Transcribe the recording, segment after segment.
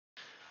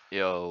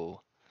Yo,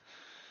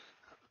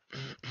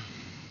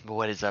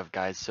 what is up,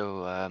 guys?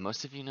 So,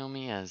 most of you know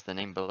me as the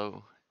name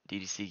below,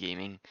 DDC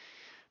Gaming,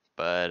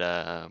 but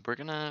we're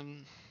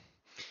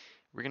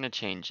gonna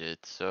change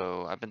it.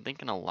 So, I've been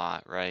thinking a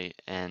lot, right?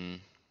 And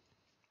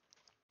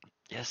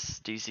yes,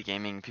 DDC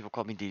Gaming. People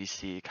call me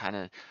DDC. I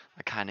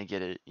kind of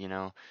get it,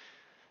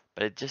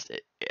 But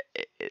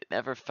it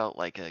never felt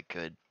like a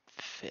good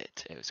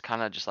fit. It was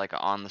kind of just like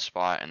on the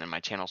spot, and then my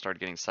channel started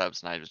getting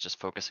subs, and I was just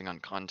focusing on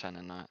content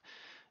and not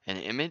an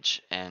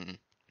image, and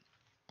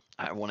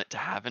I want it to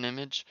have an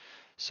image.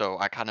 So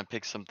I kind of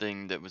picked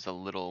something that was a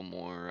little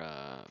more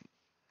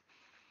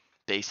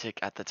basic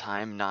at the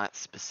time, not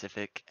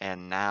specific.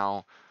 And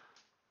now,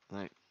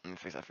 let me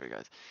fix that for you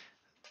guys.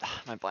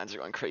 My blinds are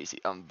going crazy.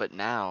 But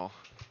now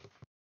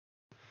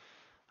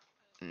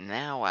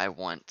I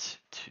want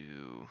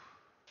to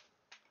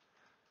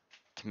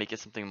make it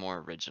something more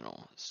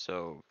original.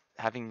 So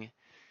having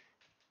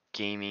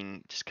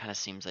gaming just kind of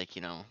seems like,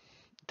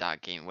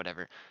 dot game,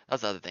 whatever.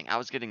 That's the other thing. I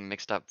was getting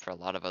mixed up for a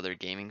lot of other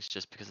gamings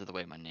just because of the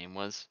way my name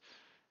was.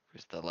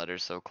 Because the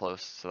letters so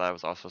close. So that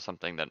was also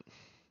something that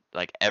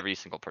like every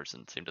single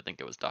person seemed to think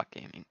it was dot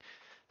gaming.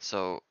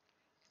 So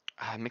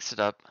I mixed it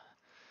up.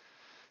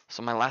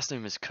 So my last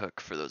name is Cook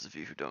for those of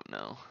you who don't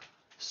know.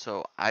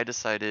 So I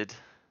decided to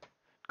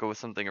go with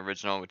something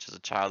original, which is a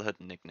childhood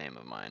nickname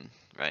of mine,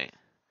 right?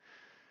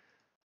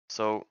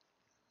 So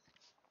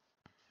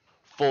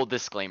full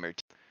disclaimer,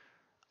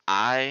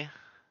 I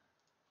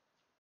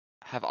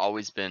have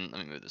always been, let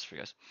me move this for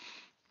you guys.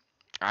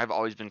 I've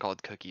always been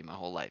called Cookie my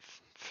whole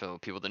life. So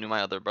people that knew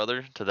my other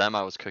brother, to them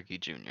I was Cookie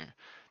Jr.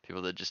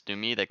 People that just knew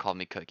me, they called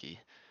me Cookie.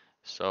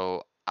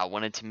 So I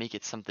wanted to make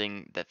it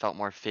something that felt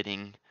more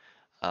fitting,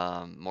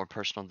 more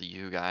personal to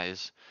you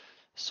guys.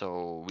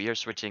 So we are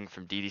switching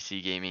from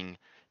DDC Gaming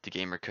to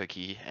Gamer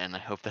Cookie, and I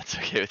hope that's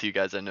okay with you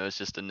guys. I know it's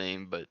just a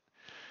name, but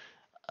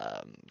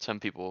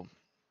some people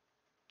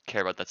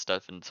care about that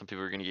stuff, and some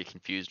people are gonna get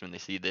confused when they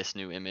see this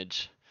new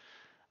image,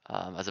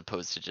 as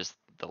opposed to just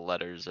the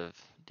letters of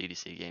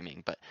DDC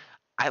Gaming. But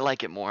I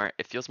like it more.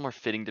 It feels more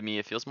fitting to me.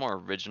 It feels more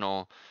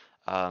original.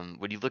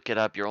 When you look it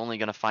up, you're only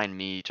gonna find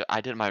me. I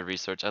did my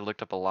research. I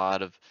looked up a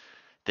lot of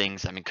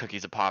things. I mean,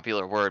 cookie's a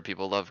popular word.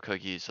 People love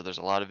cookies, so there's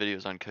a lot of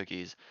videos on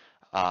cookies.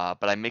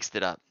 But I mixed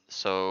it up.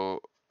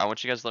 So I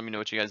want you guys to let me know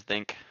what you guys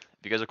think.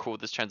 If you guys are cool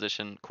with this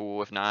transition,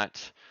 cool. If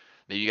not,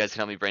 maybe you guys can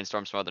help me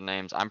brainstorm some other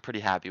names. I'm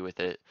pretty happy with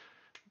it,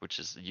 which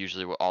is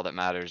usually all that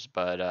matters.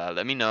 But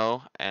let me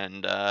know,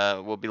 and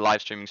we'll be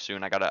live streaming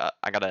soon. I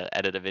gotta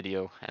edit a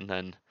video and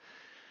then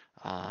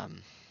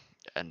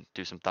and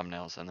do some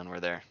thumbnails, and then we're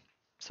there.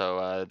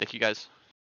 So thank you guys.